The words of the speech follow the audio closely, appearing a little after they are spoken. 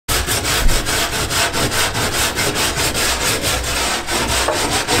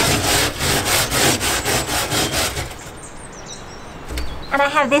And I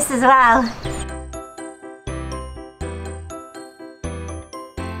have this as well.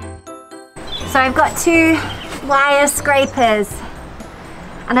 So I've got 2 wire scrapers.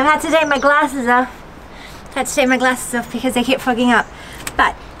 And I've had to take my glasses off. Because they keep fogging up.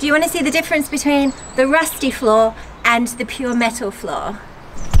 But do you want to see the difference between the rusty floor and the pure metal floor?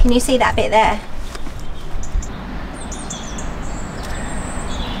 Can you see that bit there?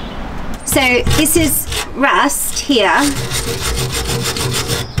 So this is rust here,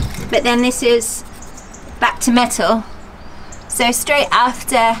 but then this is back to metal. So straight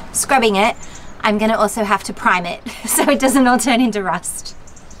after scrubbing it, I'm gonna also have to prime it so it doesn't all turn into rust.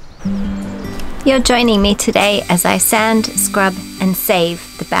 You're joining me today as I sand, scrub and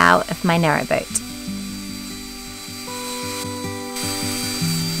save the bow of my Narrowboat.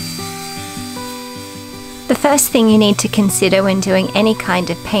 The first thing you need to consider when doing any kind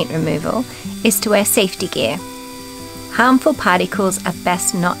of paint removal is to wear safety gear. Harmful particles are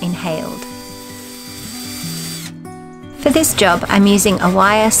best not inhaled. For this job, I'm using a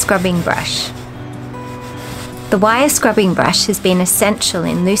wire scrubbing brush. The wire scrubbing brush has been essential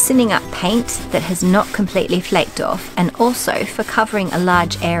in loosening up paint that has not completely flaked off, and also for covering a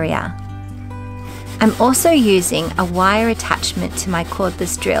large area. I'm also using a wire attachment to my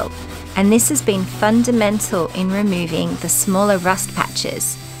cordless drill, and this has been fundamental in removing the smaller rust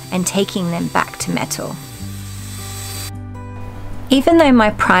patches and taking them back to metal. Even though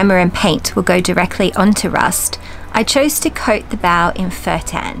my primer and paint will go directly onto rust, I chose to coat the bow in fur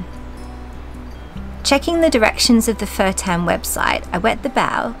tan. Checking the directions of the fur tan website, I wet the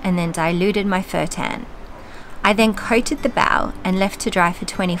bow and then diluted my fur tan. I then coated the bow and left to dry for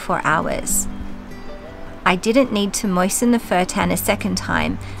 24 hours. I didn't need to moisten the fur tan a second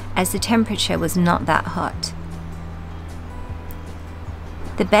time as the temperature was not that hot.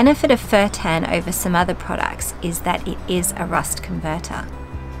 The benefit of fur tan over some other products is that it is a rust converter.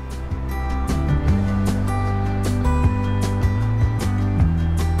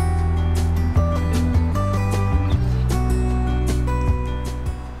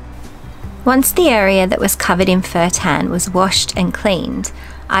 Once the area that was covered in fur tan was washed and cleaned,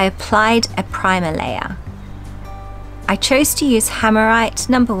 I applied a primer layer. I chose to use Hammerite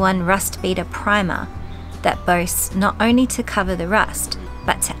No. 1 Rust Beater Primer that boasts not only to cover the rust,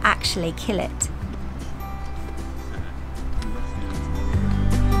 but to actually kill it.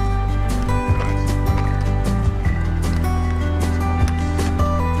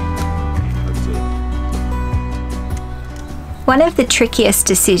 One of the trickiest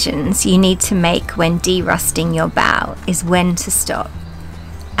decisions you need to make when de-rusting your bow is when to stop.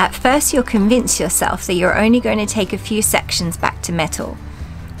 At first you'll convince yourself that you're only going to take a few sections back to metal,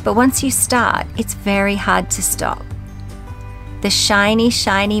 but once you start, it's very hard to stop. The shiny,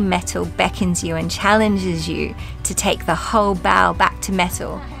 shiny metal beckons you and challenges you to take the whole bow back to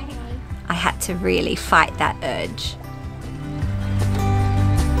metal. I had to really fight that urge.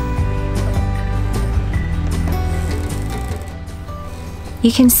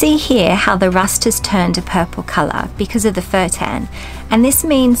 You can see here how the rust has turned a purple colour because of the fur tan, and this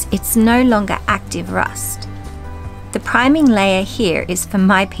means it's no longer active rust. The priming layer here is for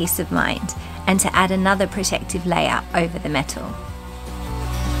my peace of mind and to add another protective layer over the metal.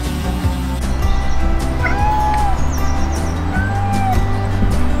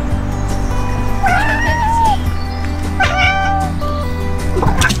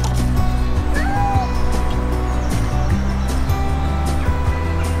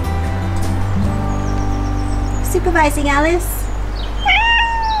 Supervising Alice.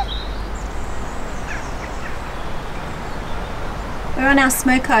 We're on our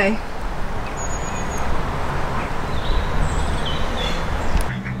smoko.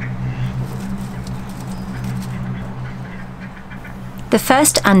 The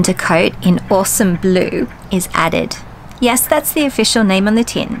first undercoat in Awesome Blue is added. Yes, that's the official name on the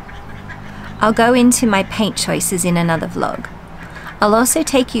tin. I'll go into my paint choices in another vlog. I'll also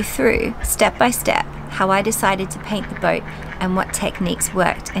take you through, step by step, how I decided to paint the boat and what techniques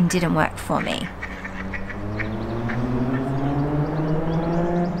worked and didn't work for me.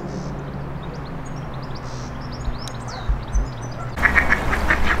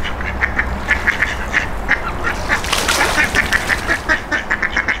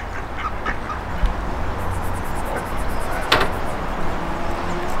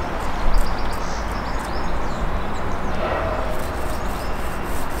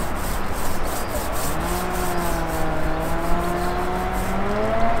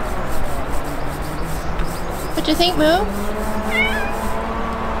 What do you think, Moo?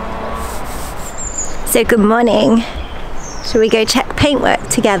 So good morning. Shall we go check paintwork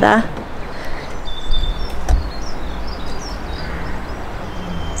together?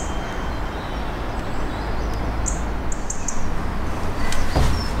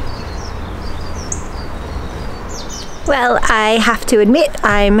 Well, I have to admit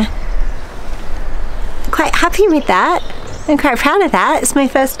I'm quite happy with that. I'm quite proud of that. It's my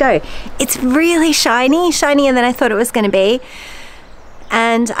first go. It's really shiny, shinier than I thought it was going to be.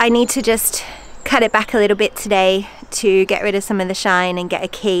 And I need to just cut it back a little bit today to get rid of some of the shine and get a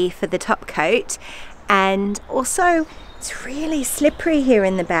key for the top coat. And also, it's really slippery here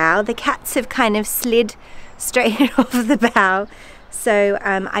in the bow. The cats have kind of slid straight off the bow. So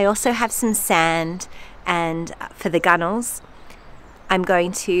I also have some sand, and for the gunnels, I'm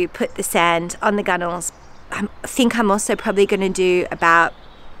going to put the sand on the gunnels. I think I'm also probably going to do about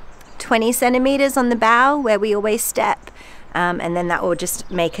 20 centimeters on the bow where we always step, and then that will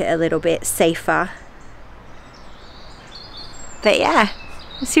just make it a little bit safer. But yeah,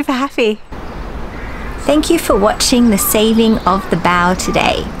 I'm super happy. Thank you for watching the saving of the bow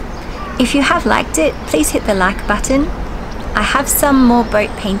today. If you have liked it, please hit the like button. I have some more boat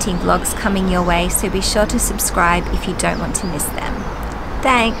painting vlogs coming your way, so be sure to subscribe if you don't want to miss them.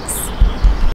 Thanks!